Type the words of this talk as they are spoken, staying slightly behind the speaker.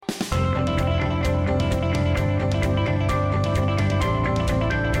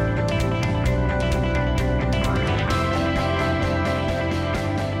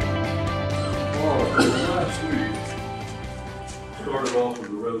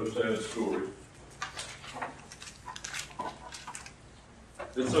another sad story.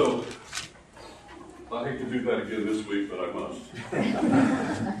 And so, I hate to do that again this week, but I must.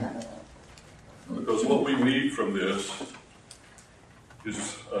 Because what we need from this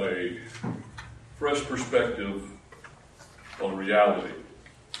is a fresh perspective on reality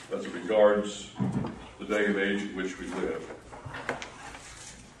as it regards the day and age in which we live.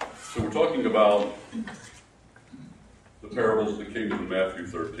 So we're talking about the parables of the kingdom in Matthew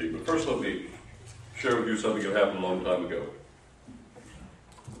 13. But first let me share with you something that happened a long time ago.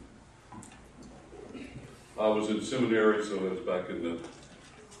 I was in seminary, so that's back in the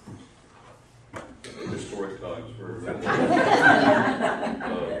historic times.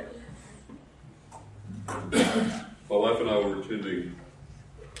 My wife and I were attending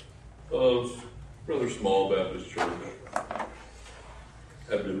a rather small Baptist church.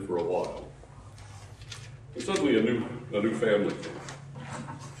 Had been for a while. And suddenly a new family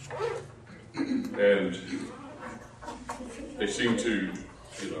came. And they seemed to,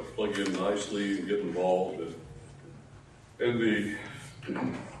 plug in nicely and get involved. And the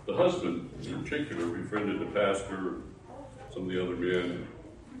husband, in particular, befriended the pastor, some of the other men.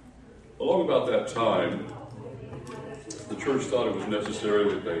 Along about that time, the church thought it was necessary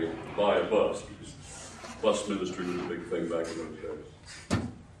that they buy a bus. Bus ministry was a big thing back in those days.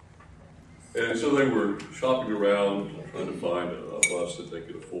 And so they were shopping around, trying to find a bus that they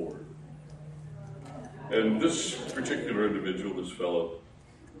could afford. And this particular individual, this fellow,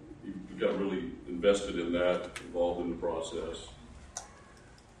 he got really invested in that, involved in the process,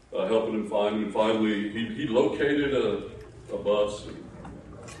 helping him find. And finally, he located a bus, and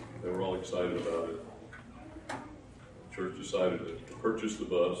they were all excited about it. The church decided to purchase the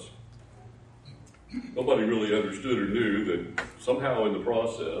bus. Nobody really understood or knew that somehow in the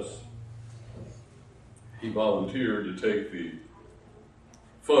process, he volunteered to take the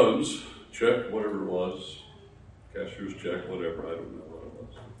funds, check, whatever it was, cashier's check, whatever, I don't know what it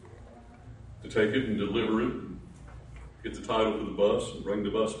was, to take it and deliver it, get the title for the bus, and bring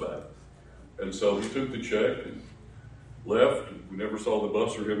the bus back. And so he took the check and left, and we never saw the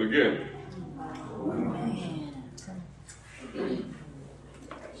bus or him again.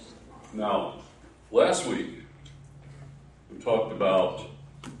 Now, last week, we talked about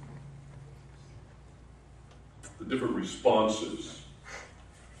the different responses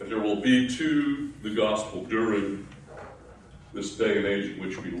that there will be to the gospel during this day and age in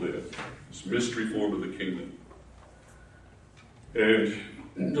which we live, this mystery form of the kingdom.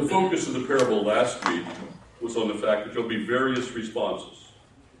 And the focus of the parable last week was on the fact that there will be various responses.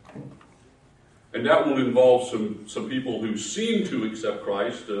 And that will involve some people who seem to accept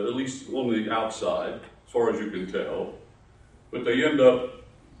Christ, at least on the outside, as far as you can tell, but they end up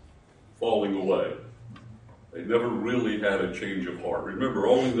falling away. They never really had a change of heart. Remember,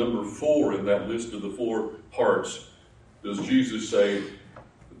 only number 4 in that list of the 4 hearts does Jesus say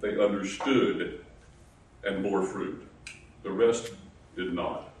that they understood and bore fruit. The rest did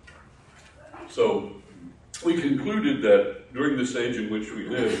not. So we concluded that during this age in which we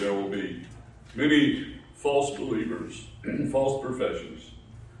live, there will be many false believers, false professions,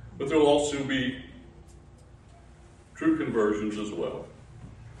 but there will also be true conversions as well.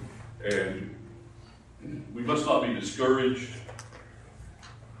 And we must not be discouraged.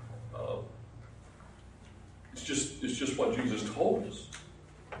 It's just what Jesus told us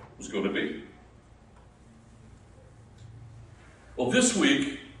was going to be. Well, this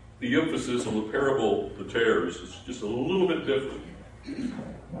week, the emphasis on the parable of the tares is just a little bit different.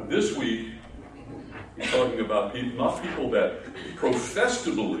 This week, he's talking about people, not people that profess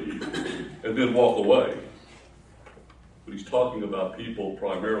to believe and then walk away, but he's talking about people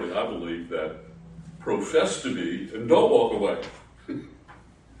primarily, I believe, that profess to be and don't walk away.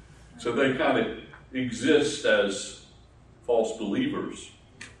 So they kind of exist as false believers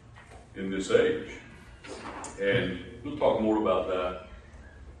in this age. And we'll talk more about that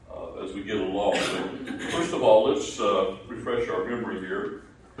as we get along. But first of all, let's refresh our memory here.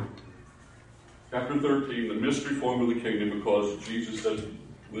 Chapter 13, the mystery form of the kingdom, because Jesus said,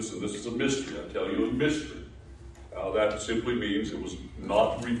 listen, this is a mystery. I tell you a mystery. That simply means it was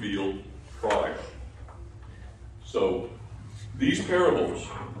not revealed prior. So, these parables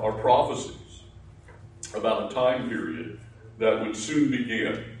are prophecies about a time period that would soon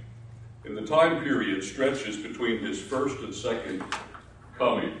begin. And the time period stretches between his first and second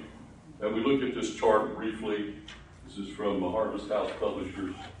coming. And we look at this chart briefly. This is from Harvest House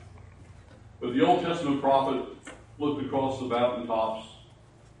Publishers. But the Old Testament prophet looked across the mountaintops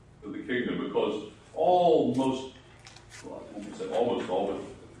of the kingdom because almost all, but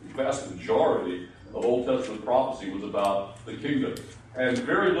the vast majority of Old Testament prophecy was about the kingdom. and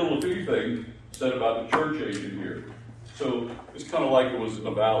very little, if anything, said about the church age in here. So it's kind of like it was in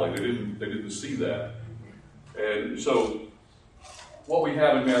the valley. They didn't see that. And so what we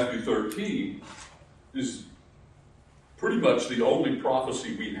have in Matthew 13 is pretty much the only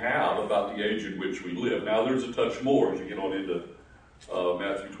prophecy we have about the age in which we live. Now there's a touch more as you get on into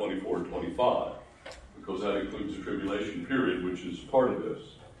Matthew 24 and 25, because that includes the tribulation period, which is part of this.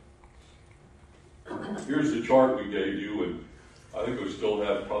 Here's the chart we gave you, and I think we still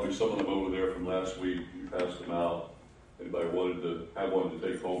have probably some of them over there from last week. You passed them out. Anybody wanted to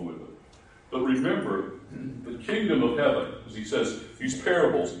take home with them. But remember, the kingdom of heaven, as he says, these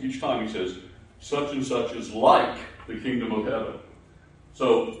parables, each time he says, such and such is like the kingdom of heaven.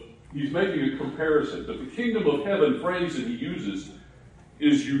 So he's making a comparison. But the kingdom of heaven phrase that he uses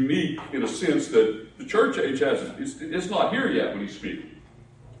is unique in a sense that the church age hasn't. It's not here yet when he's speaking.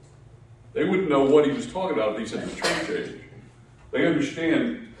 They wouldn't know what he was talking about if he said the church age. They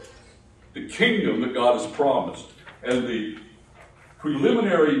understand the kingdom that God has promised. And the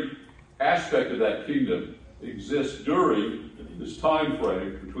preliminary aspect of that kingdom exists during this time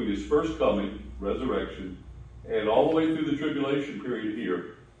frame between his first coming, resurrection, and all the way through the tribulation period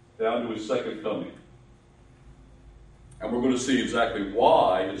here, down to his second coming. And we're going to see exactly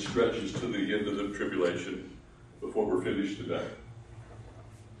why it stretches to the end of the tribulation before we're finished today.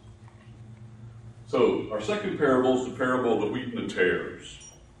 So, our second parable is the parable of the wheat and the tares.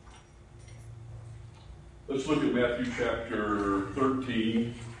 Let's look at Matthew chapter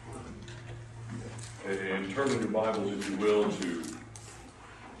 13, and turn in your Bibles, if you will, to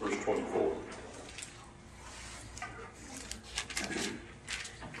verse 24.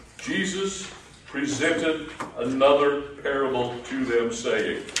 Jesus presented another parable to them,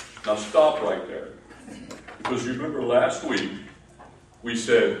 saying, now stop right there. Because you remember last week, we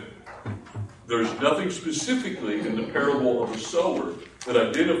said, there's nothing specifically in the parable of the sower that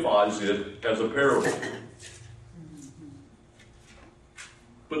identifies it as a parable.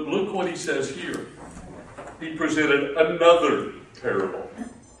 But look what he says here. He presented another parable,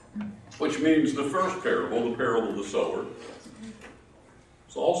 which means the first parable, the parable of the sower,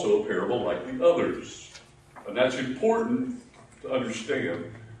 is also a parable like the others. And that's important to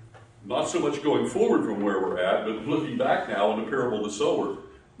understand. Not so much going forward from where we're at, but looking back now on the parable of the sower.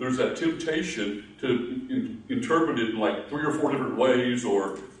 There's that temptation to interpret it in like 3 or 4 different ways,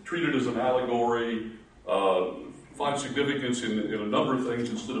 or treat it as an allegory, find significance in a number of things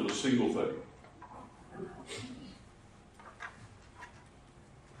instead of a single thing.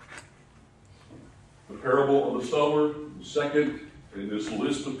 The parable of the sower, the second in this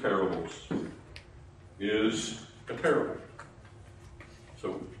list of parables, is a parable.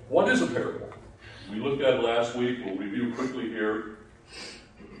 So, what is a parable? We looked at it last week. We'll review quickly here.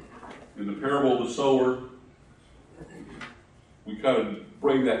 In the parable of the sower, we kind of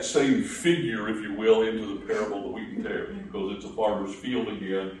bring that same figure, if you will, into the parable of the wheat and tares, because it's a farmer's field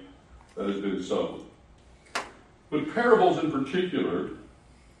again that has been sown. But parables in particular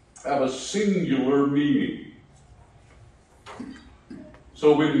have a singular meaning.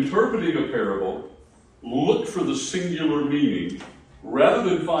 So when interpreting a parable, look for the singular meaning rather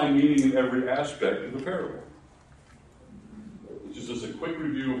than find meaning in every aspect of the parable. Which is just a quick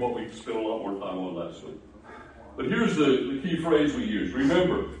review of what we spent a lot more time on last week. But here's the key phrase we use.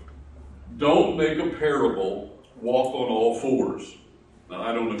 Remember, don't make a parable walk on all fours. Now,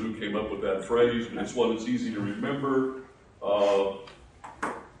 I don't know who came up with that phrase, but it's one that's easy to remember.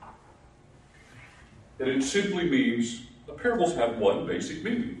 And it simply means the parables have one basic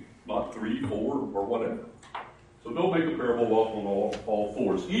meaning, not 3, 4, or whatever. So don't make a parable walk on all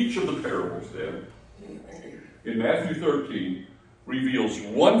fours. Each of the parables, then, in Matthew 13, reveals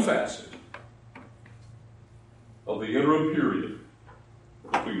one facet of the interim period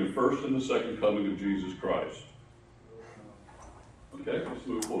between the first and the second coming of Jesus Christ. Okay, let's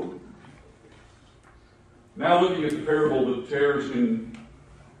move forward. Now looking at the parable of the tares in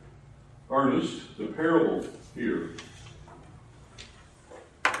earnest, the parable here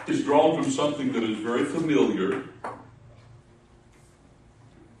is drawn from something that is very familiar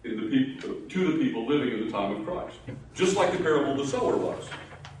to the people living in the time of Christ. Just like the parable of the sower was.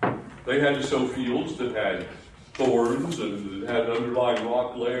 They had to sow fields that had thorns and that had underlying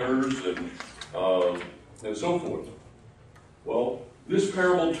rock layers and so forth. Well, this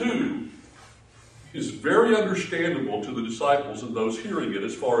parable too is very understandable to the disciples and those hearing it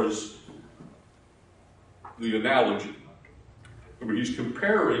as far as the analogy. I mean, he's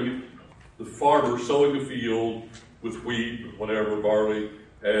comparing the farmer sowing a field with wheat, whatever, barley,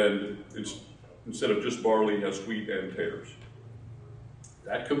 and instead of just barley, he has wheat and tares.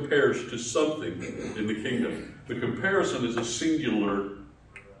 That compares to something in the kingdom. The comparison is a singular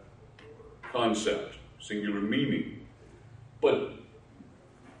concept, singular meaning. But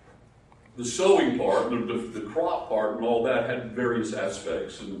the sowing part, the crop part and all that had various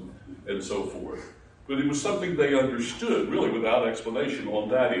aspects and so forth. But it was something they understood, really, without explanation on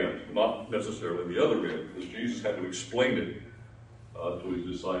that end, not necessarily the other end, because Jesus had to explain it to his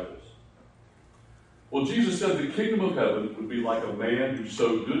disciples. Well, Jesus said the kingdom of heaven would be like a man who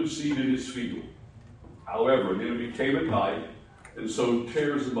sowed good seed in his field. However, an enemy came at night and sowed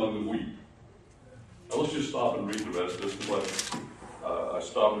tares among the wheat. Now let's just stop and read the rest of this. I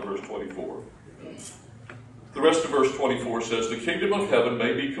stopped at verse 24. The rest of verse 24 says, the kingdom of heaven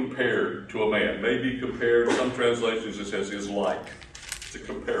may be compared to a man. May be compared, some translations it says is like. It's a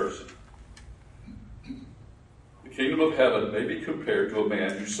comparison. The kingdom of heaven may be compared to a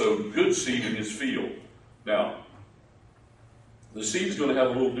man who sowed good seed in his field. Now, the seed is going to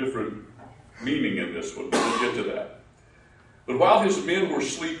have a little different meaning in this one. We'll get to that. But while his men were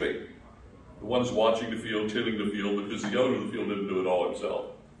sleeping, the ones watching the field, tilling the field, because the owner of the field didn't do it all himself.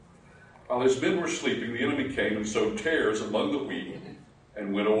 While his men were sleeping, the enemy came and sowed tares among the wheat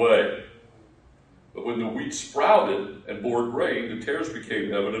and went away. But when the wheat sprouted and bore grain, the tares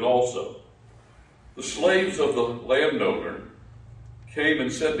became evident also. The slaves of the landowner came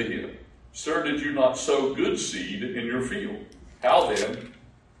and said to him, Sir, did you not sow good seed in your field? How then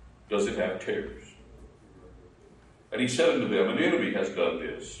does it have tares? And he said unto them, an enemy has done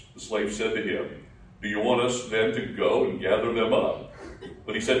this. The slave said to him, do you want us then to go and gather them up?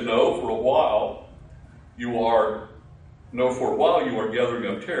 But he said, for a while you are gathering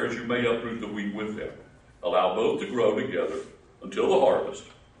up tares, you may uproot the wheat with them. Allow both to grow together until the harvest.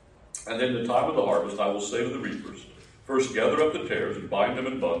 And then the time of the harvest I will say to the reapers, first gather up the tares and bind them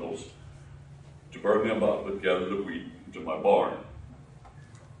in bundles to burn them up, but gather the wheat into my barn.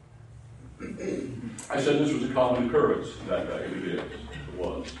 I said this was a common occurrence that day, and it is. It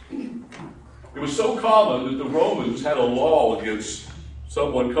was. It was so common that the Romans had a law against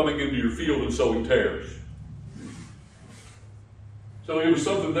someone coming into your field and sowing tares. So it was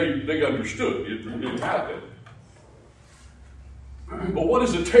something they understood. It happened. But what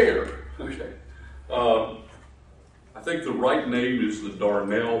is a tare? Okay. I think the right name is the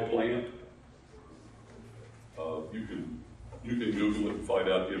darnel plant. You can Google it and find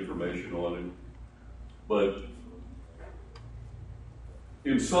out the information on it. But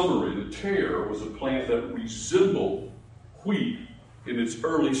in summary, the tare was a plant that resembled wheat in its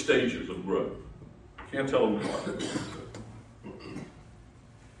early stages of growth. Can't tell them apart.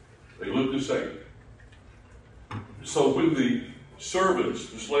 They look the same. So when the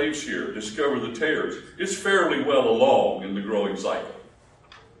servants, the slaves here, discover the tares, it's fairly well along in the growing cycle.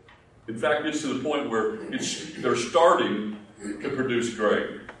 In fact, it's to the point where they're starting to produce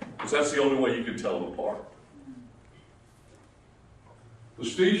grain, because that's the only way you can tell them apart. The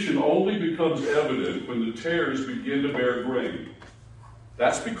distinction only becomes evident when the tares begin to bear grain.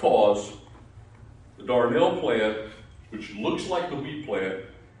 That's because the darnel plant, which looks like the wheat plant,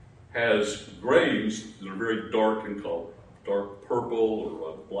 has grains that are very dark in color, dark purple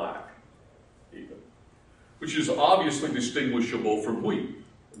or black even, which is obviously distinguishable from wheat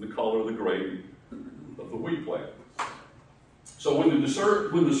in the color of the grain of the wheat plant. So when the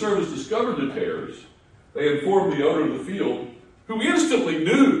servants discovered the tares, they informed the owner of the field, who instantly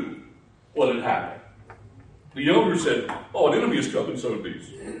knew what had happened. The owner said, an enemy has come and sowed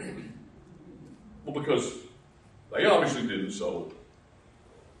these. Well, because they obviously didn't sow.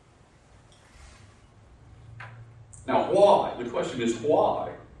 Now, why? The question is,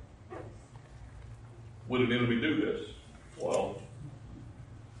 why would an enemy do this? Well,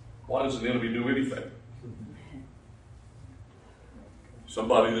 why does an enemy do anything?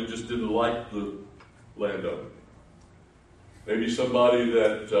 Somebody that just didn't like the landowner. Maybe somebody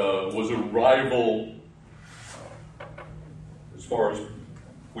that was a rival as far as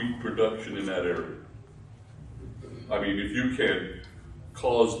wheat production in that area. I mean, if you can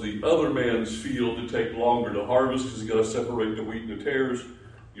cause the other man's field to take longer to harvest because you got to separate the wheat and the tares,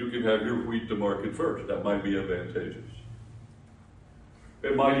 you can have your wheat to market first. That might be advantageous.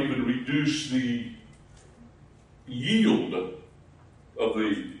 It might even reduce the yield of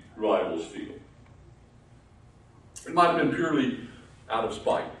the rival's field. It might have been purely out of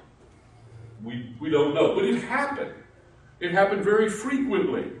spite. We don't know, but it happened. It happened very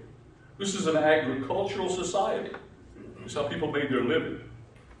frequently. This is an agricultural society. It's how people made their living.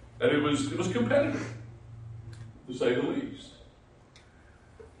 And it was competitive, to say the least.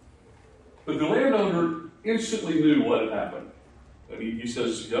 But the landowner instantly knew what had happened. And he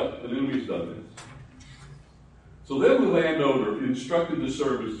says, yep, the enemy's done this. So then the landowner instructed the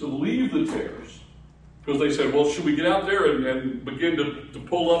servants to leave the tares. Because they said, well, should we get out there and begin to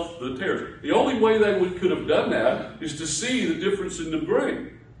pull up the tares? The only way they could have done that is to see the difference in the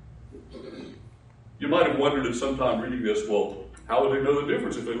grain. You might have wondered at some time reading this, well, how would they know the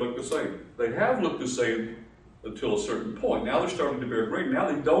difference if they look the same? They have looked the same until a certain point. Now they're starting to bear grain.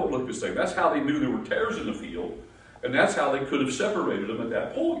 Now they don't look the same. That's how they knew there were tares in the field, and that's how they could have separated them at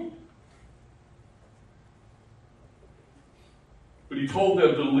that point. But he told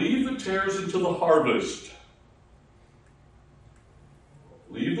them to leave the tares until the harvest.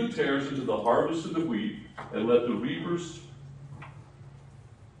 Leave the tares into the harvest of the wheat, and let the reapers,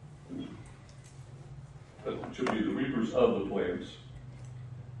 that should be the reapers of the plants.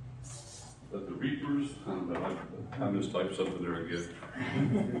 Let the reapers, I don't know, I mistyped something there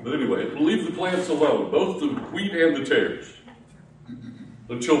again. But anyway, leave the plants alone, both the wheat and the tares,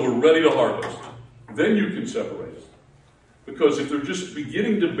 until we're ready to harvest. Then you can separate them. Because if they're just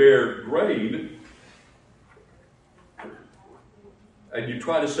beginning to bear grain, and you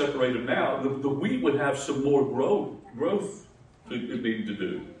try to separate them now, the wheat would have some more growth it needs to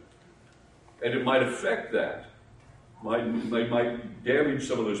do. And it might affect that. They might damage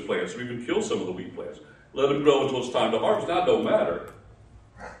some of those plants, or even kill some of the wheat plants. Let them grow until it's time to harvest. Now it don't matter.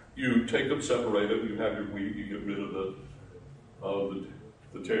 You take them, separate them, you have your wheat, you get rid of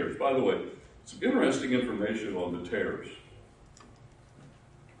the tares. By the way, some interesting information on the tares.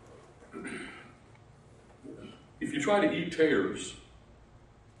 If you try to eat tares,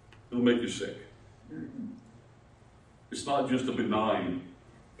 it'll make you sick. It's not just a benign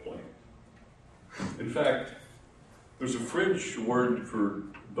plant. In fact, there's a French word for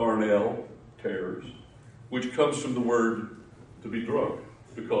darnel, tares, which comes from the word to be drunk,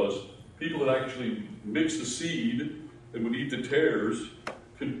 because people that actually mix the seed and would eat the tares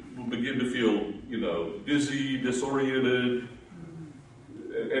will begin to feel, dizzy, disoriented,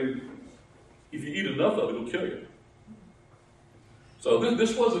 and if you eat enough of it, it'll kill you. So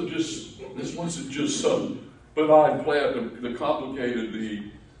this wasn't just some benign plant that complicated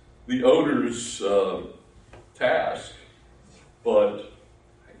the owner's task, but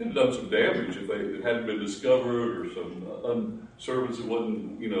it could have done some damage if it hadn't been discovered, or some servants that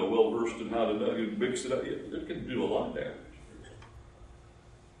wasn't well versed in how to mix it up. It could do a lot of damage.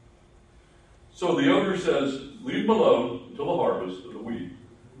 So the owner says, leave them alone until the harvest of the wheat,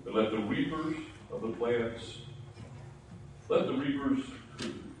 and let the reapers of the plants, let the reapers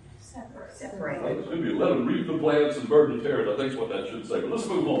separate. Let them reap the plants and burn the tares. I think is what that should say. But let's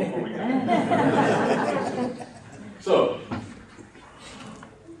move on before we get So,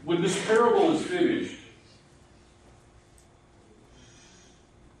 when this parable is finished,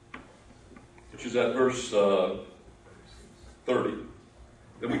 which is at verse 30,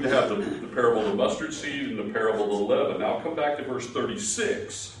 then we have the parable of the mustard seed and the parable of the leaven. Now I'll come back to verse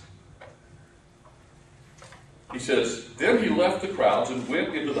 36. He says, then he left the crowds and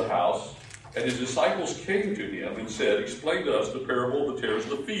went into the house, and his disciples came to him and said, explain to us the parable of the tares of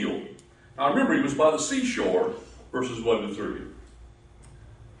the field. Now remember, he was by the seashore, verses 1 to 3,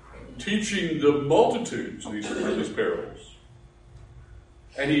 teaching the multitudes these parables.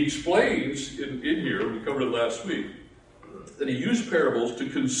 And he explains in here, we covered it last week, that he used parables to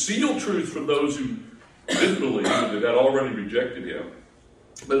conceal truth from those who didn't believe and had already rejected him,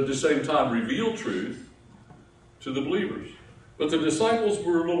 but at the same time reveal truth to the believers. But the disciples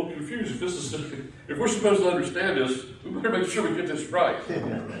were a little confused. If we're supposed to understand this, we better make sure we get this right.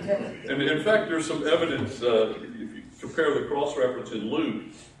 And in fact, there's some evidence, if you compare the cross-reference in Luke,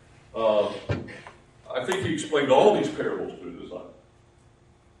 I think he explained all these parables to the disciples.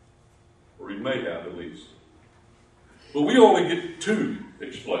 Or he may have, at least. But we only get two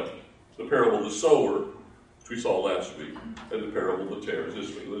explained. The parable of the sower, which we saw last week, and the parable of the tares this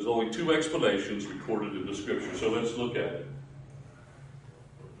week. There's only two explanations recorded in the scripture, so let's look at it.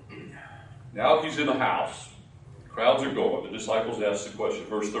 Now he's in a house. Crowds are going. The disciples asked the question,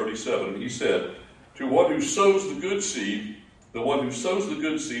 verse 37. He said, to one who sows the good seed, the one who sows the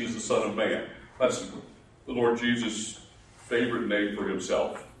good seed is the Son of Man. That's the Lord Jesus' favorite name for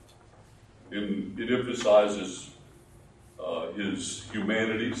himself. It emphasizes his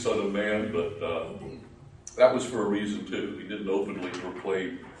humanity, Son of Man, but that was for a reason too. He didn't openly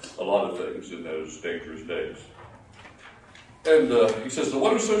proclaim a lot of things in those dangerous days. And he says, the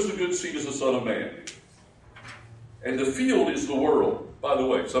one who sows the good seed is the Son of Man. And the field is the world. By the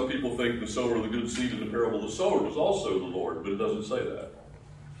way, some people think the sower of the good seed in the parable of the sower was also the Lord, but it doesn't say that.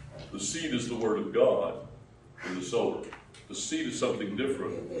 The seed is the word of God in the sower. The seed is something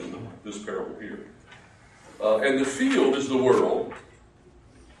different in this parable here. And the field is the world.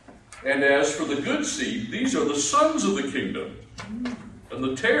 And as for the good seed, these are the sons of the kingdom. And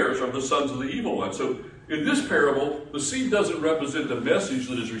the tares are the sons of the evil one. So in this parable, the seed doesn't represent the message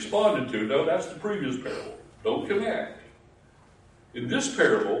that is responded to. No, that's the previous parable. Don't connect. In this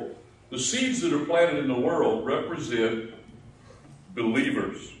parable, the seeds that are planted in the world represent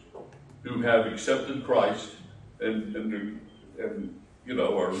believers who have accepted Christ and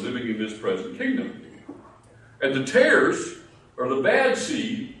are living in this present kingdom. And the tares are the bad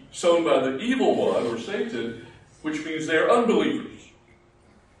seed sown by the evil one, or Satan, which means they are unbelievers.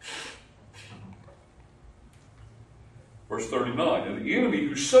 Verse 39, and the enemy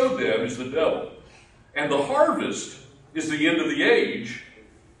who sowed them is the devil. And the harvest is the end of the age,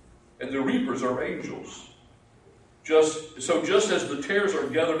 and the reapers are angels. Just as the tares are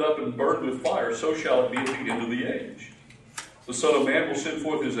gathered up and burned with fire, so shall it be at the end of the age. The Son of Man will send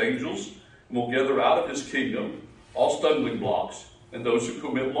forth his angels, and will gather out of his kingdom all stumbling blocks, and those who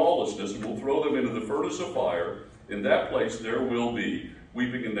commit lawlessness, and will throw them into the furnace of fire. In that place there will be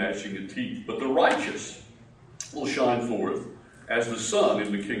weeping and gnashing of teeth. But the righteous will shine forth as the sun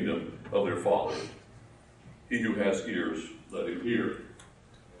in the kingdom of their Father. He who has ears, let him hear.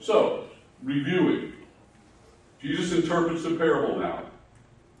 So, reviewing. Jesus interprets the parable now.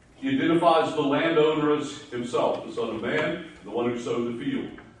 He identifies the landowner as himself, the Son of Man, the one who sowed the field.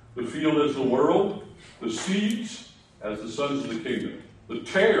 The field as the world, the seeds as the sons of the kingdom. The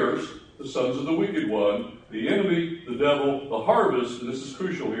tares, the sons of the wicked one, the enemy, the devil, the harvest, and this is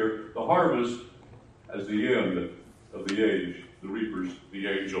crucial here, the harvest as the end of the age, the reapers, the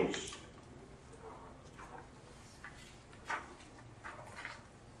angels.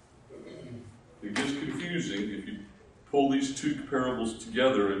 It gets confusing if you pull these two parables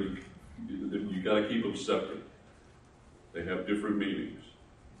together, and you got to keep them separate. They have different meanings.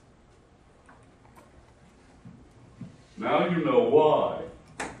 Now you know why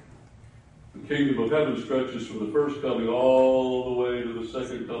the kingdom of heaven stretches from the first coming all the way to the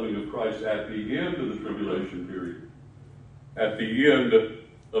second coming of Christ at the end of the tribulation period, at the end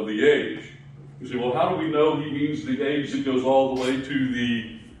of the age. You say, well, how do we know he means the age that goes all the way to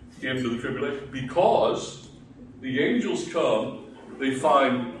the end of the tribulation? Because the angels come, they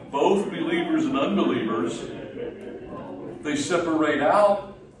find both believers and unbelievers. They separate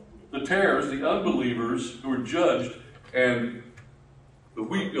out the tares, the unbelievers who are judged, and the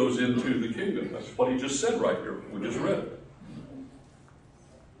wheat goes into the kingdom. That's what he just said right here. We just read it.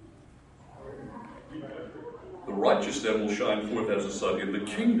 The righteous then will shine forth as the sun in the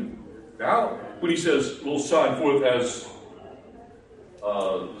kingdom. Now, when he says will shine forth as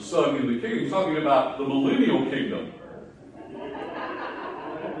the sun in the kingdom, he's talking about the millennial kingdom,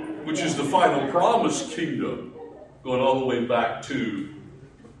 which is the final promised kingdom, going all the way back to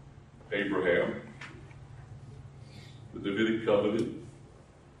Abraham, the Davidic covenant.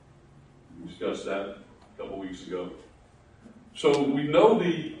 We discussed that a couple weeks ago. So we know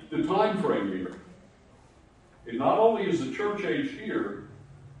the time frame here. It not only is the church age here,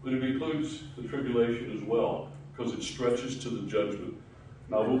 but it includes the tribulation as well, because it stretches to the judgment.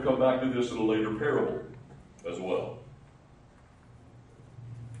 Now we'll come back to this in a later parable as well.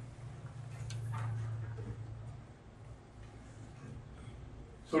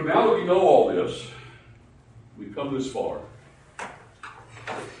 So now that we know all this, we've come this far.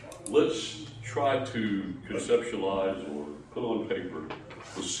 Let's try to conceptualize or put on paper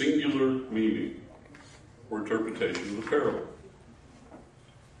the singular meaning or interpretation of the parable.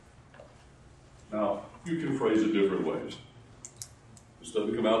 Now, you can phrase it different ways. This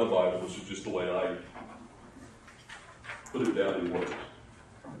doesn't come out of the Bible. This is just the way I put it down in words.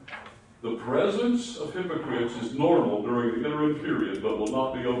 The presence of hypocrites is normal during the interim period, but will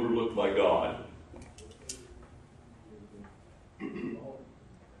not be overlooked by God.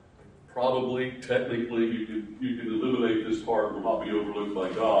 Probably, technically, you can eliminate this part, will not be overlooked by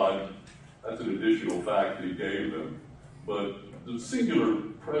God. That's an additional fact that he gave them. But the singular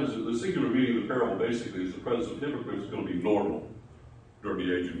meaning of the parable basically is the presence of hypocrites is going to be normal during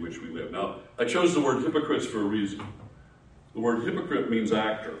the age in which we live. Now, I chose the word hypocrites for a reason. The word hypocrite means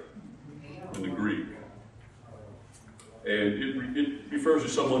actor in the Greek. And it refers to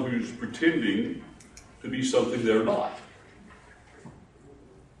someone who's pretending to be something they're not.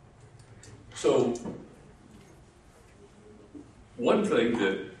 So, one thing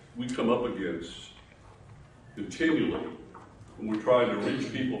that we come up against continually when we're trying to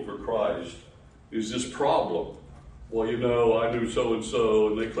reach people for Christ is this problem. Well, I knew so-and-so,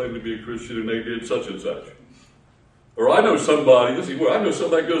 and they claimed to be a Christian, and they did such and such. Or I know somebody, goes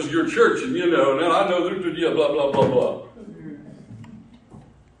to your church, and and I know they're blah, blah, blah, blah.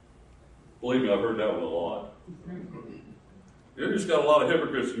 Believe me, I've heard that one a lot. You just got a lot of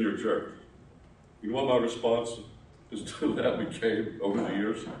hypocrites in your church. You know what my response is to that became over the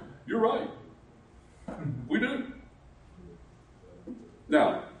years? You're right. We do.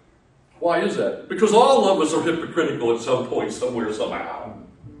 Now, why is that? Because all of us are hypocritical at some point, somewhere, somehow.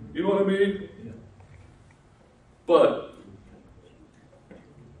 You know what I mean? But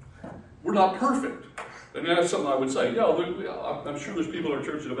we're not perfect. And that's something I would say. Yeah, I'm sure there's people in our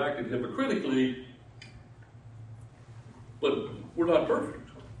church that have acted hypocritically, but we're not perfect.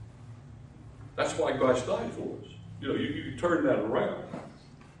 That's why Christ died for us. You turn that around.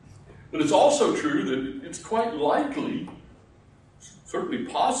 But it's also true that it's quite likely, certainly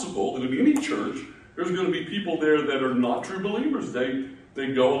possible, that in any church, there's going to be people there that are not true believers.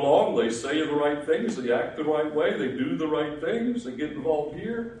 They go along, they say the right things, they act the right way, they do the right things, they get involved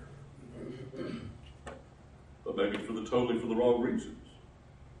here. But maybe totally for the wrong reasons.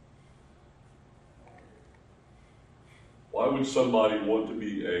 Why would somebody want to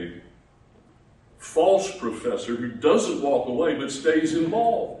be a false professor who doesn't walk away but stays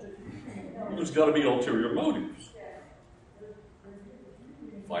involved? There's got to be ulterior motives.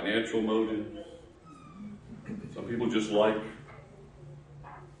 Financial motives. Some people just like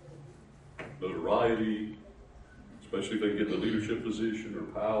notoriety, especially if they get in a leadership position or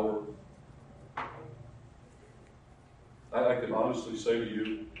power. I can honestly say to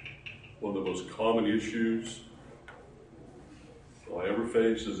you, one of the most common issues I ever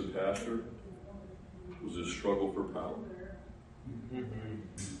faced as a pastor was this struggle for power.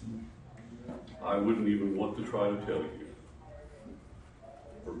 I wouldn't even want to try to tell you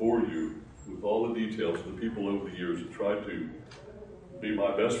or bore you with all the details of the people over the years that tried to be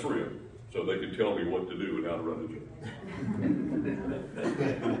my best friend so they could tell me what to do and how to run a church.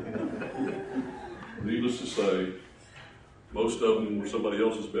 Needless to say, most of them were somebody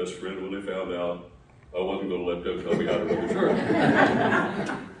else's best friend when they found out I wasn't going to let them tell me how to run the church.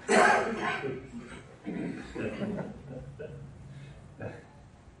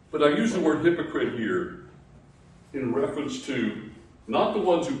 But I use the word hypocrite here in reference to not the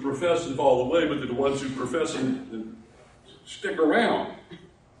ones who profess and fall away, but the ones who profess and stick around.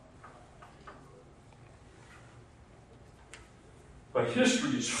 But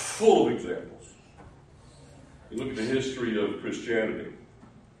history is full of examples. You look at the history of Christianity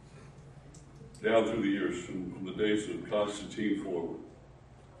down through the years, from the days of Constantine forward,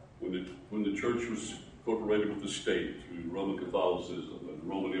 when the church was incorporated with the state through Roman Catholicism and the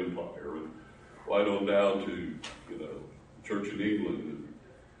Roman Empire, and right on down to the church in England. And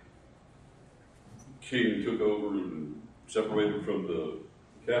King took over and separated from the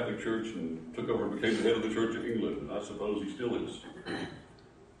Catholic Church and took over and became the head of the Church of England, and I suppose he still is,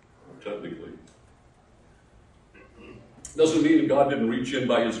 technically. Doesn't mean that God didn't reach in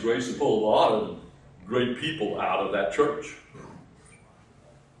by His grace and pull a lot of great people out of that church.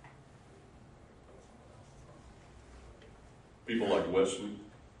 People like Wesley,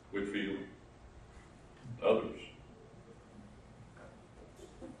 Whitefield, others.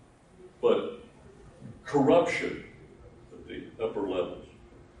 But corruption at the upper levels.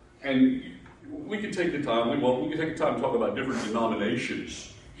 And we can take the time, we can take the time to talk about different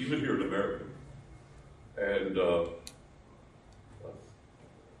denominations, even here in America. And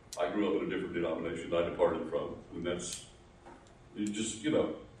I grew up in a different denomination I departed from. And that's, they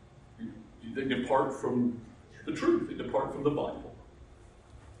depart from the truth. They depart from the Bible.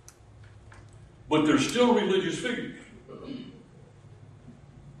 But they're still religious figures.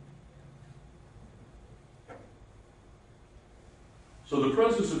 So the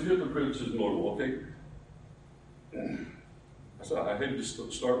presence of hypocrites is normal, okay? So I hate to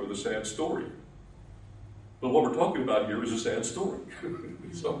start with a sad story. But what we're talking about here is a sad story.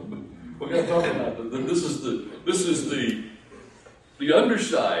 So we're going to talk about that. This is the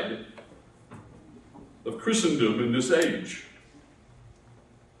underside of Christendom in this age.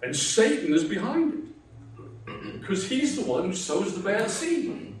 And Satan is behind it. Because he's the one who sows the bad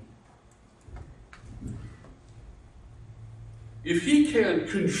seed. If he can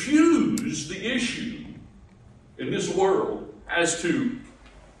confuse the issue in this world as to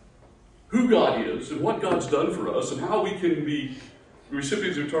who God is and what God's done for us and how we can be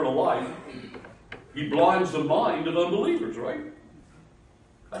recipients of eternal life, he blinds the mind of unbelievers, right?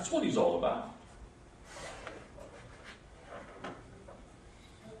 That's what he's all about.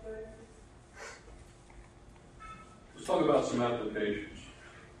 Let's talk about some applications.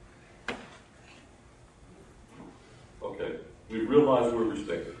 Okay, we realize where we're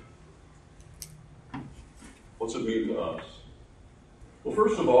standing. What's it mean to us? Well,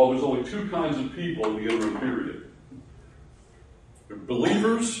 first of all, there's only two kinds of people in the interim period. There are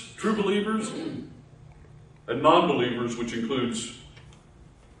believers, true believers, and non-believers, which includes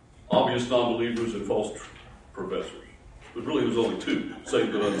obvious non-believers and false professors. But really there's only two,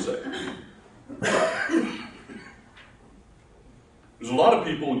 saved and unsaved. There's a lot of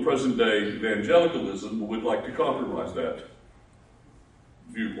people in present day evangelicalism who would like to compromise that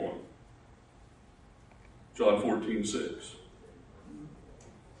viewpoint. John 14:6.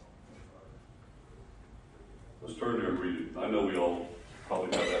 Let's turn there and read it. I know we all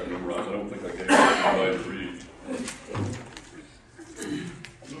probably have that memorized. I don't think I gave it to read.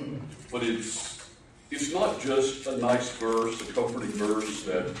 But it's not just a nice verse, a comforting verse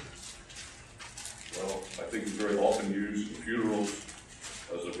that, well, I think is very often used in funerals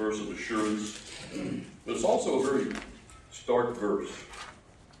as a verse of assurance. But it's also a very stark verse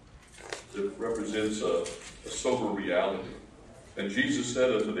that represents a sober reality. And Jesus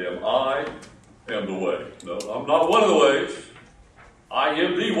said unto them, I am the way. No, I'm not one of the ways. I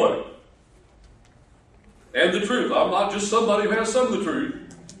am the way. And the truth. I'm not just somebody who has some of the truth.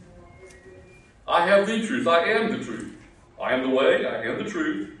 I have the truth. I am the truth. I am the way. I am the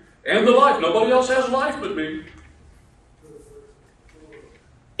truth. And the life. Nobody else has life but me.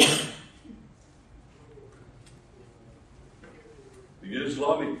 The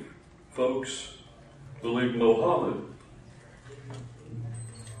Islamic folks believe Muhammad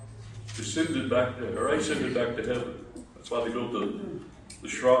ascended back to heaven. That's why they built the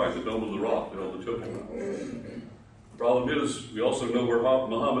shrine, the Dome of the Rock, the Temple. The problem is, we also know where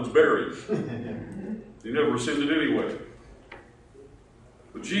Muhammad's buried. He never ascended anywhere.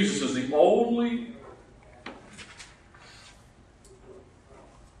 But Jesus is the only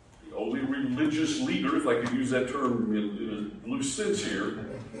religious leader, if I can use that term in a loose sense here,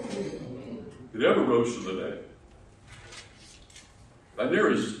 that ever rose to the dead. And there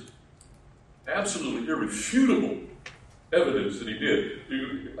is absolutely irrefutable evidence that he did.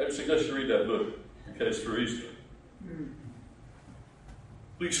 I suggest you read that book, In Case for Easter.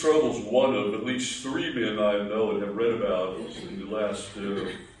 Lee Strobel's one of at least three men I know and have read about in the last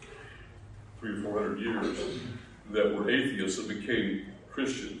 300 or 400 years that were atheists that became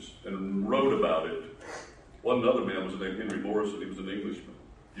Christians and wrote about it. One other man was named Henry Morrison. He was an Englishman.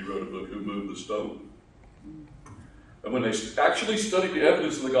 He wrote a book, Who Moved the Stone? And when they actually studied the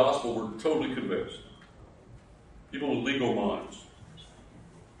evidence of the gospel, were totally convinced. People with legal minds.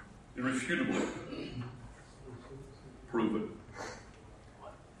 Irrefutably proven.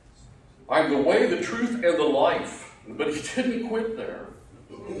 I'm the way, the truth, and the life. But he didn't quit there.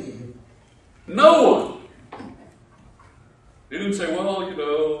 No one. He didn't say, well,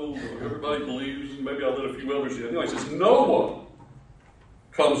 everybody believes, and maybe I'll let a few others in. No, he says, no one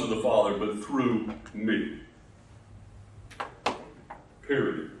comes to the Father but through me.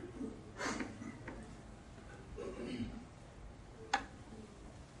 Period.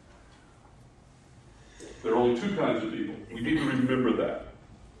 There are only two kinds of people. We need to remember that.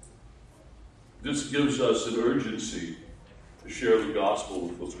 This gives us an urgency to share the gospel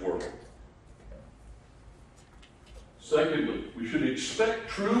with this world. Secondly, we should expect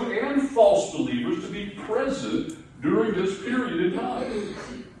true and false believers to be present during this period in time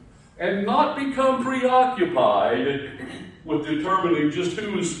and not become preoccupied with determining just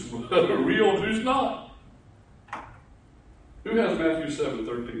who is real and who's not. Who has Matthew 7,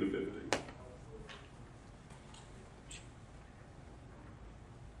 13 to 15?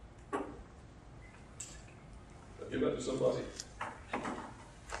 Give that to somebody.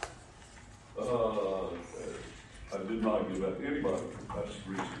 I did not give that to anybody. That's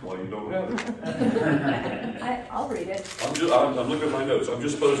the reason why you don't have it. I'll read it. I'm looking at my notes. I'm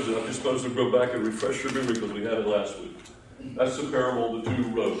just supposed to go back and refresh your memory because we had it last week. That's the parable of the two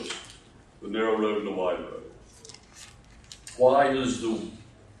roads, the narrow road and the wide road. Why is the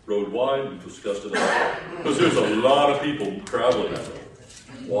road wide? We discussed it all. Because there's a lot of people traveling that road.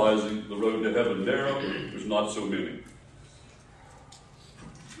 Why is the road to heaven narrow? There's not so many.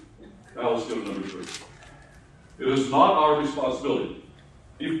 Now let's go to number 3. It is not our responsibility.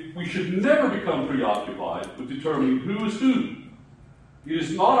 We should never become preoccupied with determining who is who. It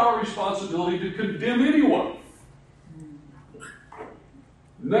is not our responsibility to condemn anyone.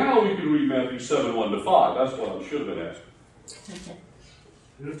 Now we can read Matthew 7, 1 to 5. That's what I should have been asking.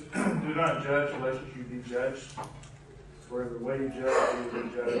 Do not judge lest you be judged. For the way you judge, you will be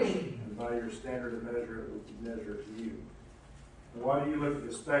judged, and by your standard of measure, it will be measured to you. And why do you look at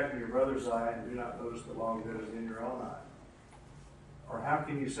the speck in your brother's eye and do not notice the log that is in your own eye? Or how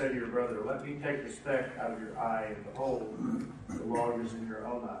can you say to your brother, let me take the speck out of your eye, and behold, the log is in your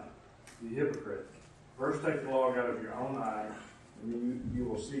own eye? You hypocrite. First take the log out of your own eye, and then you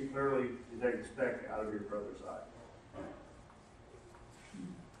will see clearly to take the speck out of your brother's eye.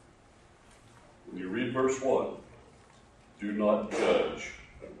 When you read verse 1, do not judge.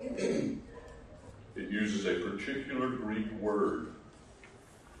 It uses a particular Greek word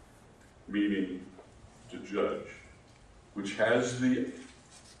meaning to judge, which has the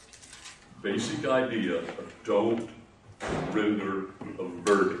basic idea of don't render a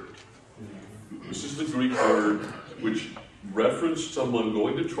verdict. This is the Greek word which referenced someone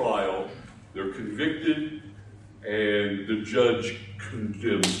going to trial, they're convicted, and the judge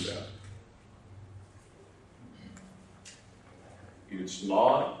condemns them. It's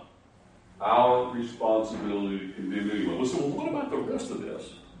not our responsibility to condemn anyone. Well, so what about the rest of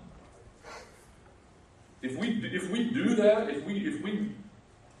this? If we do that, if we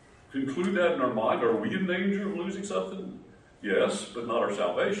conclude that in our mind, are we in danger of losing something? Yes, but not our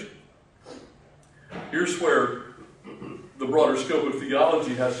salvation. Here's where the broader scope of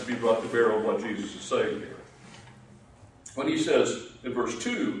theology has to be brought to bear on what Jesus is saying here. When he says in verse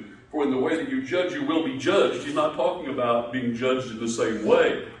 2, for in the way that you judge, you will be judged, he's not talking about being judged in the same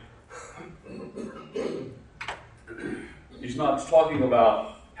way. He's not talking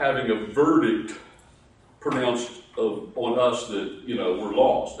about having a verdict pronounced on us that, we're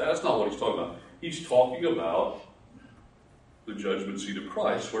lost. That's not what he's talking about. He's talking about the judgment seat of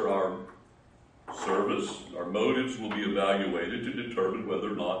Christ, where our service, our motives will be evaluated to determine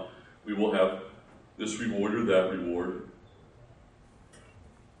whether or not we will have this reward or that reward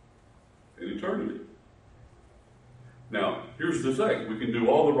in eternity. Now, here's the thing. We can do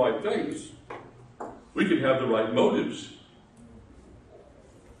all the right things. We can have the right motives.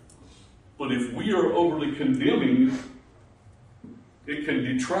 But if we are overly condemning, it can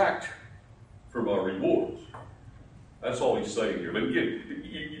detract from our rewards. That's all he's saying here. But again,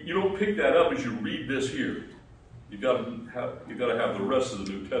 you don't pick that up as you read this here. You've got to have the rest of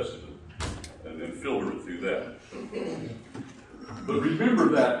the New Testament and then filter it through that. But remember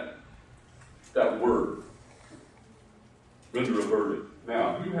that word, render a verdict.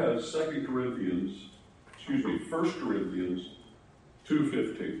 Now, who has 1 Corinthians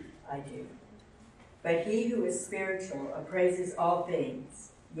 2:15? I do. But he who is spiritual appraises all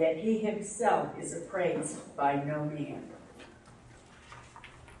things, yet he himself is appraised by no man.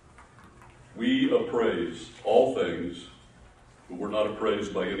 We appraise all things, but we're not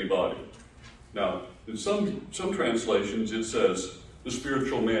appraised by anybody. Now, in some translations it says, the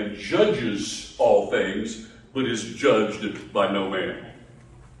spiritual man judges all things, but is judged by no man.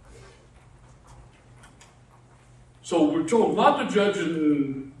 So we're told not to judge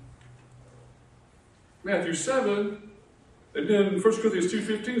in Matthew 7, and then 1 Corinthians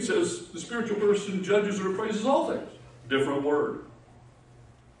 2:15 says the spiritual person judges or appraises all things. Different word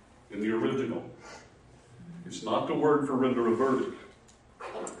in the original. It's not the word for render a verdict.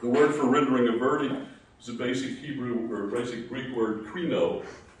 The word for rendering a verdict is a basic Hebrew or basic Greek word, krino.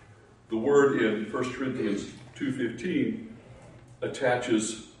 The word in 1 Corinthians 2:15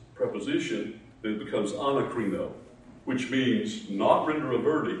 attaches preposition, then it becomes anakrino, which means not render a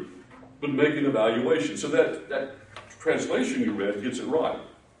verdict, but make an evaluation. So that translation you read gets it right.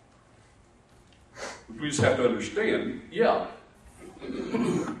 We just have to understand, yeah.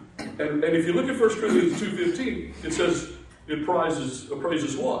 And if you look at 1 Corinthians 2:15, it says it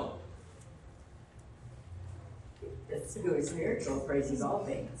appraises what? That's who is spiritual appraises all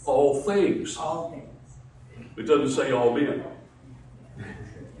things. All things. All things. It doesn't say all men.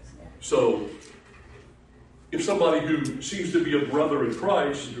 So, if somebody who seems to be a brother in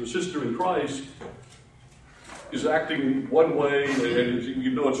Christ or a sister in Christ is acting one way and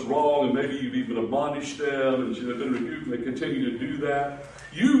it's wrong, and maybe you've even admonished them and they've been rebuked and they continue to do that,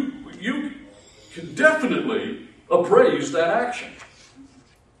 you can definitely appraise that action.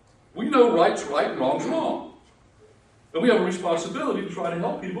 We know right's right and wrong's wrong. And we have a responsibility to try to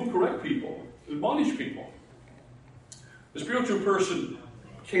help people, correct people, admonish people. The spiritual person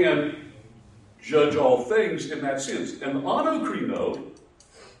can judge all things in that sense. And anakrino,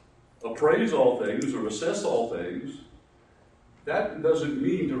 appraise all things or assess all things, that doesn't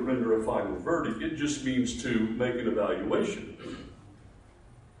mean to render a final verdict. It just means to make an evaluation.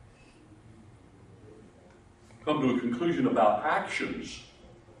 Come to a conclusion about actions,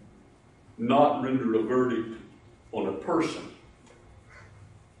 not render a verdict on a person.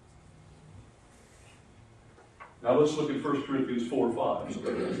 Now let's look at 1 Corinthians 4:5. So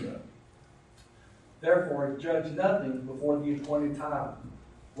Therefore, judge nothing before the appointed time.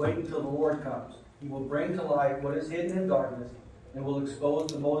 Wait until the Lord comes. He will bring to light what is hidden in darkness and will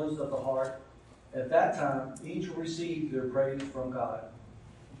expose the motives of the heart. At that time, each will receive their praise from God.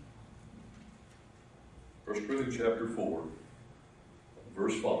 1 Corinthians chapter 4,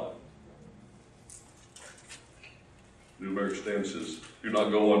 verse 5. New American Standard says, do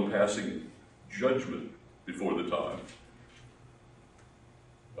not go on passing judgment before the time.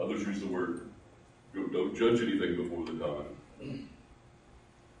 Others use the word, don't judge anything before the time.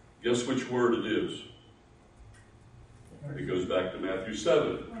 Guess which word it is? It goes back to Matthew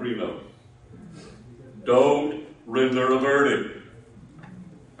 7, Primo. Don't render a verdict.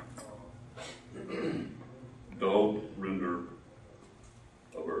 Don't render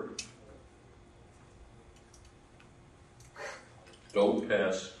a verdict. Don't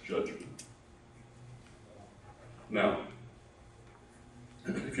pass judgment. Now,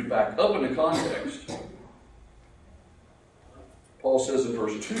 if you back up in the context, Paul says in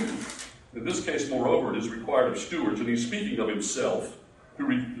verse 2, in this case, moreover, it is required of stewards, and he's speaking of himself,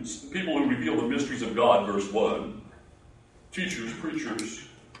 people who reveal the mysteries of God, verse 1, teachers, preachers,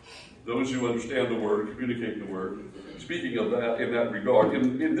 those who understand the word, communicate the word. Speaking of that in that regard,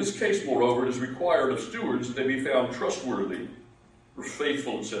 in this case, moreover, it is required of stewards that they be found trustworthy, or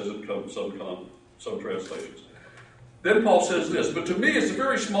faithful, it says in some translations. Then Paul says this, but to me it's a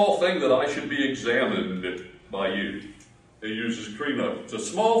very small thing that I should be examined by you. He uses krino. It's a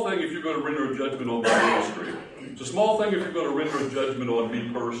small thing if you're going to render a judgment on my ministry. It's a small thing if you're going to render a judgment on me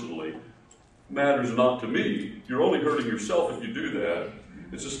personally. Matters not to me. You're only hurting yourself if you do that.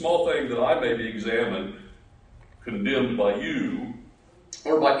 It's a small thing that I may be examined, condemned by you,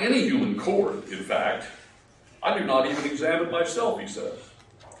 or by any human court, in fact. I do not even examine myself, he says.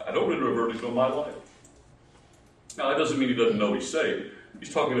 I don't render a verdict on my life. Now, that doesn't mean he doesn't know he's saved.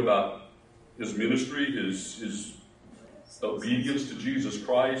 He's talking about his ministry, his obedience to Jesus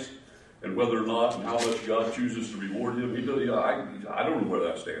Christ, and whether or not and how much God chooses to reward him. I don't know where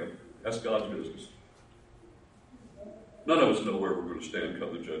that stands. That's God's business. None of us know where we're going to stand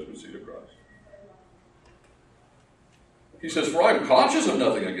come the judgment seat of Christ. He says, for I am conscious of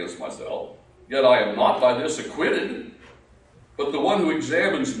nothing against myself, yet I am not by this acquitted. But the one who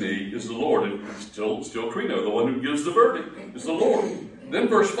examines me is the Lord. And still krino, the one who gives the verdict is the Lord. Then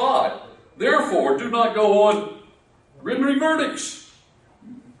verse 5, therefore do not go on rendering verdicts.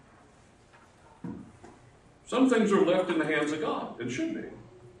 Some things are left in the hands of God, and should be.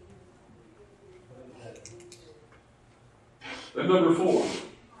 Then number 4,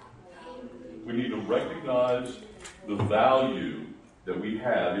 we need to recognize the value that we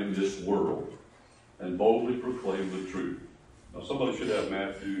have in this world and boldly proclaim the truth. Now somebody should have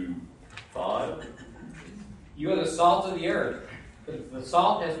Matthew 5. You are the salt of the earth. But if the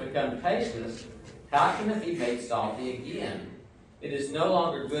salt has become tasteless, how can it be made salty again? It is no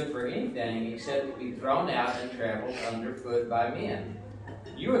longer good for anything except to be thrown out and trampled underfoot by men.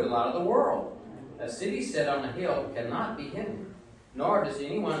 You are the light of the world. A city set on a hill cannot be hidden, nor does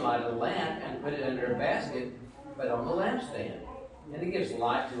anyone light a lamp and put it under a basket, but on the lampstand, and it gives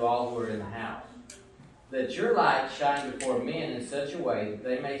light to all who are in the house. Let your light shine before men in such a way that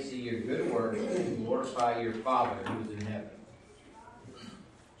they may see your good works and glorify your Father who is in heaven.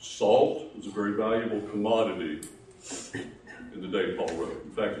 Salt is a very valuable commodity in the day Paul wrote.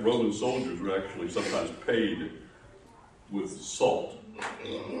 In fact, Roman soldiers were actually sometimes paid with salt.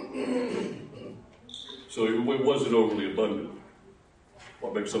 So it wasn't overly abundant.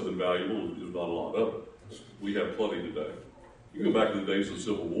 What makes something valuable is not a lot of it. We have plenty today. You go back to the days of the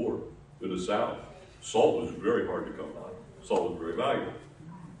Civil War in the South. Salt was very hard to come by. Salt was very valuable.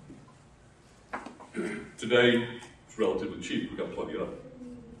 Today, it's relatively cheap. We've got plenty of it.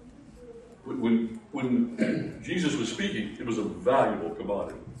 When Jesus was speaking, it was a valuable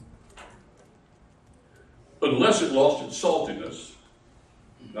commodity. Unless it lost its saltiness.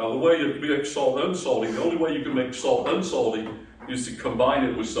 Now, the way you make salt unsalty, the only way you can make salt unsalty is to combine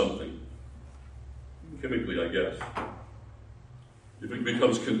it with something. Chemically, I guess. If it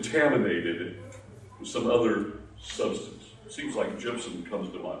becomes contaminated with some other substance. It seems like gypsum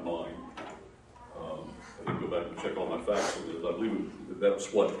comes to my mind. I need to go back and check all my facts on this. I believe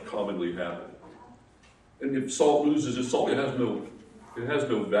that's what commonly happens. And if salt loses its salt, it has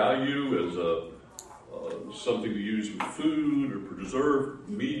no value as something to use with food or preserve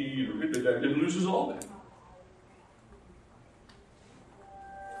meat. It loses all that.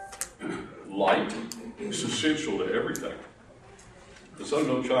 Light is essential to everything. The sun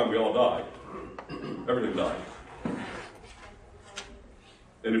don't shine, we all die. Everything dies.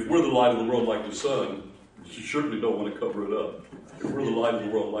 And if we're the light of the world like the sun, you certainly don't want to cover it up. If we're the light of the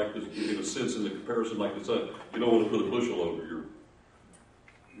world like this, in a sense, in the comparison like the sun, you don't want to put a bushel over your,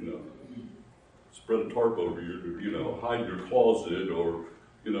 spread a tarp over your, hide your closet or,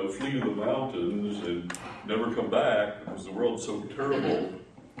 flee to the mountains and never come back because the world's so terrible.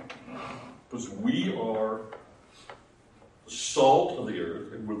 Because we are the salt of the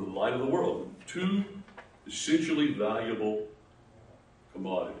earth and we're the light of the world. Two essentially valuable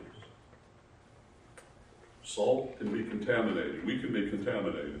commodities. Salt can be contaminated. We can be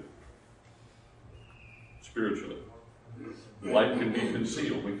contaminated spiritually. Light can be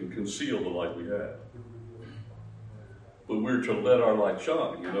concealed. We can conceal the light we have. But we're to let our light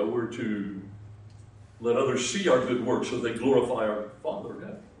shine. We're to let others see our good works so they glorify our Father in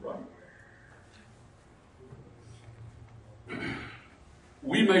heaven. Right?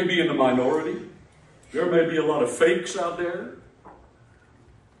 We may be in the minority. There may be a lot of fakes out there.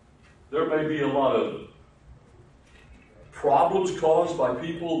 There may be a lot of problems caused by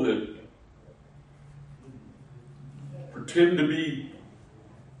people that pretend to be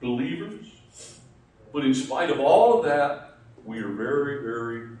believers. But in spite of all of that, we are very,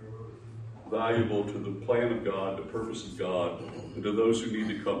 very valuable to the plan of God, the purpose of God, and to those who need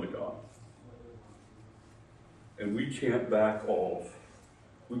to come to God. And we can't back off.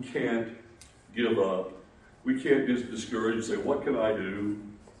 We can't give up. We can't just discourage and say, what can I do?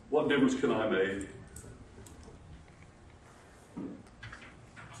 What difference can I make?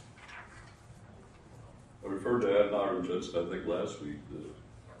 I referred to Ad Myron just, I think, last week.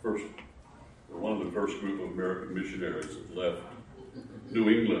 One of the first group of American missionaries that left New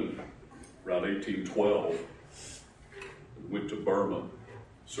England around 1812 and went to Burma,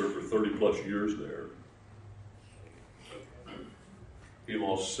 served for 30 plus years there. He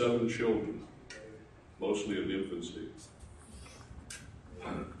lost 7 children, mostly in infancy.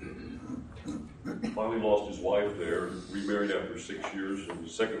 Finally lost his wife there, remarried after 6 years, and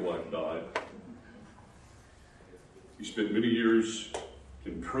his second wife died. He spent many years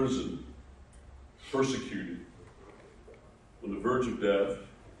in prison, persecuted, on the verge of death.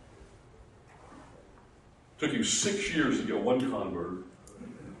 Took him 6 years to get one convert.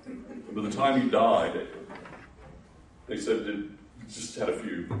 And by the time he died, they said that he just had a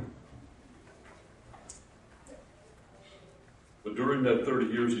few. But during that 30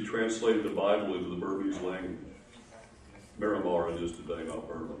 years, he translated the Bible into the Burmese language. Myanmar it is today, not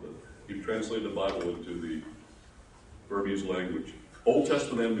Burma. But he translated the Bible into the Burmese language. Old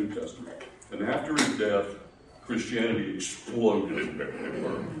Testament and New Testament. And after his death, Christianity exploded in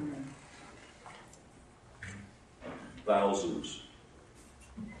Burma. Thousands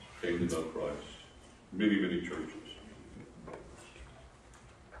came to know Christ. Many, many churches.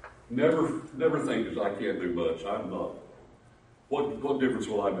 Never think that I can't do much. I'm not. What difference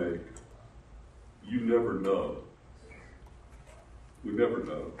will I make? You never know. We never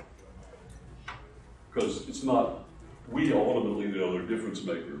know. Because it's not, we ultimately know they're difference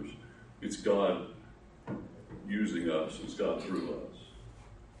makers. It's God using us. It's God through us.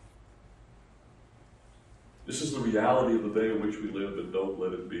 This is the reality of the day in which we live, but don't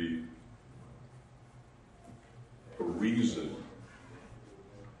let it be a reason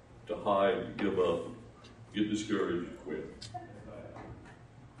to hide, give up, get discouraged, quit.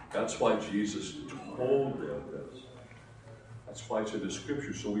 That's why Jesus told them this. That's why it's in the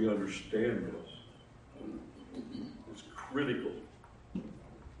scripture, so we understand this. It's critical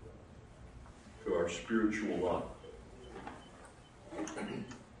to our spiritual life.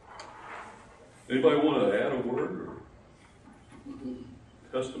 Anybody want to add a word or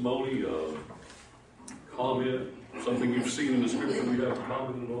testimony, comment, something you've seen in the scripture we haven't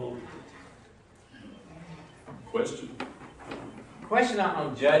commented on? Question? Question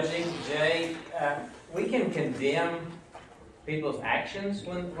on judging, Jay. We can condemn people's actions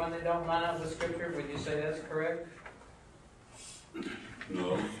when they don't line up with Scripture. Would you say that's correct?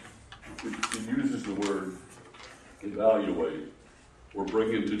 No. It uses the word evaluate or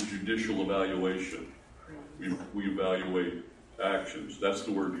bring into judicial evaluation. We evaluate actions. That's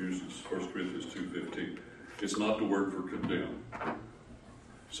the word used in 1 Corinthians 2:15. It's not the word for condemn.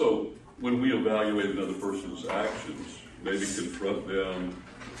 So when we evaluate another person's actions, maybe confront them,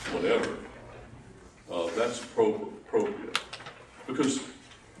 whatever, that's appropriate. Because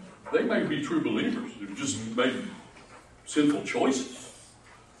they may be true believers who just made sinful choices.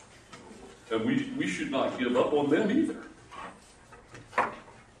 And we should not give up on them either.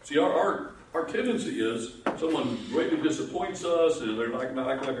 See, our tendency is someone greatly disappoints us, and they're not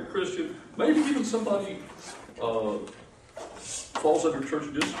acting like a Christian. Maybe even somebody falls under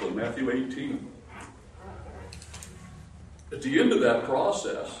church discipline, Matthew 18. At the end of that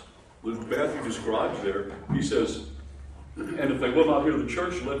process, as Matthew describes there, he says, and if they will not hear the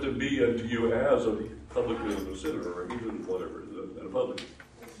church, let them be unto you as a publican and a sinner, or even whatever, and a publican.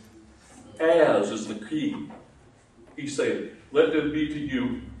 As is the key. He's saying, let them be to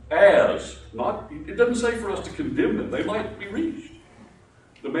you as, not, it doesn't say for us to condemn them. They might be reached.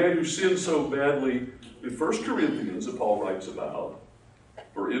 The man who sinned so badly in 1 Corinthians that Paul writes about,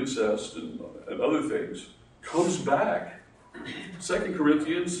 for incest and other things, comes back. 2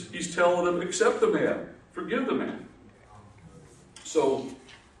 Corinthians, he's telling them, accept the man. Forgive the man. So,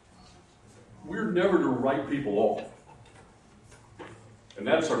 we're never to write people off. And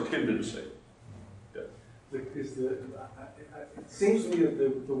that's our tendency. Yeah. It seems to me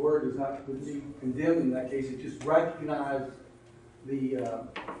that the word is not to be condemned in that case. It just recognize the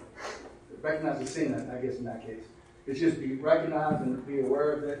sin, I guess, in that case. It's just be recognized and be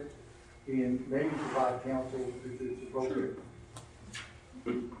aware of it and maybe provide counsel if it's appropriate.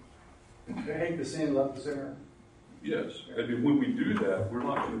 But They hate the sin, love the sinner. yes, and when we do that, we're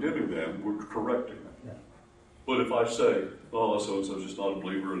not condemning them, we're correcting them. Yeah. But if I say, oh, so-and-so's just not a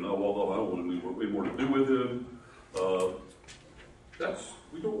believer, and I don't want to any more to do with him,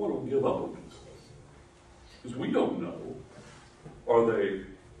 we don't want to give up on this. Because we don't know, are they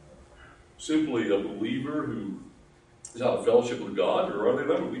simply a believer who is out of fellowship with God, or are they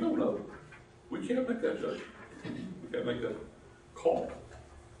not? We don't know. We can't make that judgment. We can't make that call.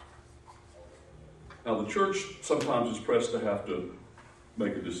 Now, the church sometimes is pressed to have to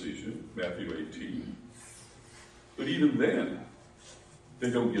make a decision, Matthew 18. But even then, they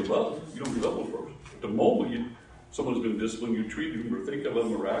don't give up. You don't give up on a person. The moment someone's been disciplined, you treat them or think of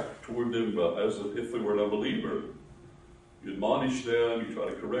them or act toward them as if they were an unbeliever. You admonish them, you try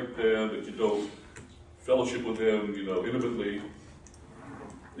to correct them, but you don't fellowship with them, intimately.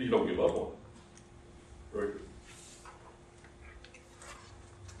 You don't give up on them. Very good.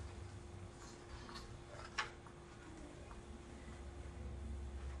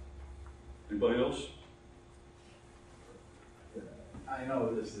 Anybody else? I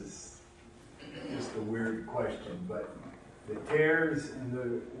know this is just a weird question, but the tares and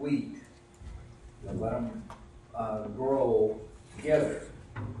the wheat, you let them grow together.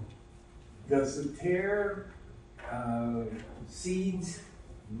 Does the tare seeds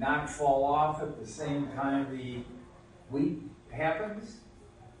not fall off at the same time the wheat happens?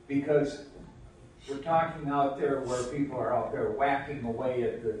 Because we're talking out there where people are out there whacking away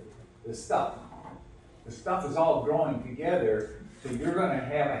at the stuff. The stuff is all growing together, so you're going to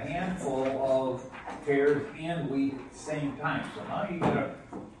have a handful of tares and wheat at the same time. So now you're going to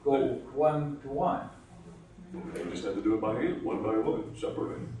go 1 to 1. They just had to do it by hand, one by one,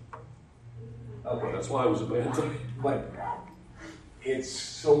 separate. Okay. That's why it was a bad thing. But it's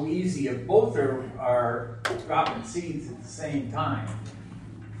so easy if both are dropping seeds at the same time.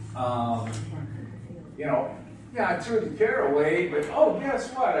 I threw the tare away, but guess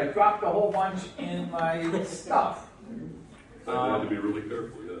what? I dropped a whole bunch in my stuff. They had to be really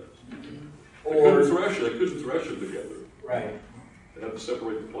careful, yes. They Or couldn't thresh them together. right. They had to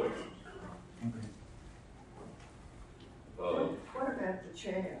separate the plants. What about the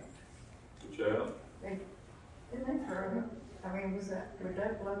chaff? The chaff. Didn't they throw it? Would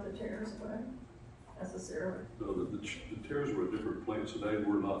that blow the tares away necessarily? No, the tares were a different plant, so they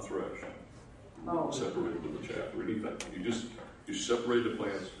were not threshed. Oh. Separated with the chaff or anything. You separate the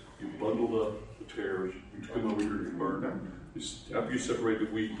plants, you bundled up the tares, you took them over here and you burned them. After you separate the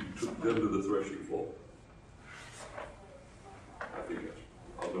wheat, you took them to the threshing floor. I think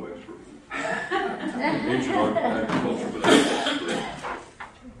I'm no expert. Ancient agriculture, but I'm no expert.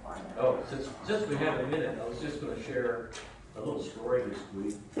 Oh, since we have a minute, I was just going to share a little story this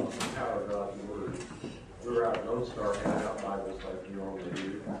week on the power of God's Word. We were out at Lone Star handing out Bibles like we normally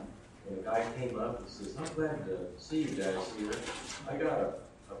do. And a guy came up and says, I'm glad to see you guys here. I got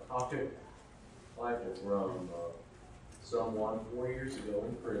a pocket Bible from someone 4 years ago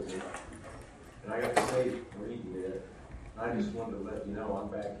in prison. And I got saved reading it. I just wanted to let you know I'm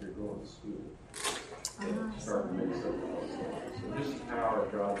back here going to school. Starting to make stuff all the time. So just the power of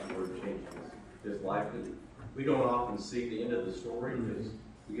God's Word changes his life. We don't often see the end of the story because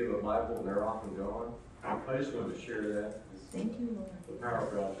we give a Bible and they're often gone. I just wanted to share that. Thank you, Lord. The power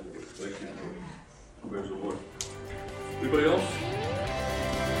of God's Word. Thank you. Praise the Lord. Anybody else?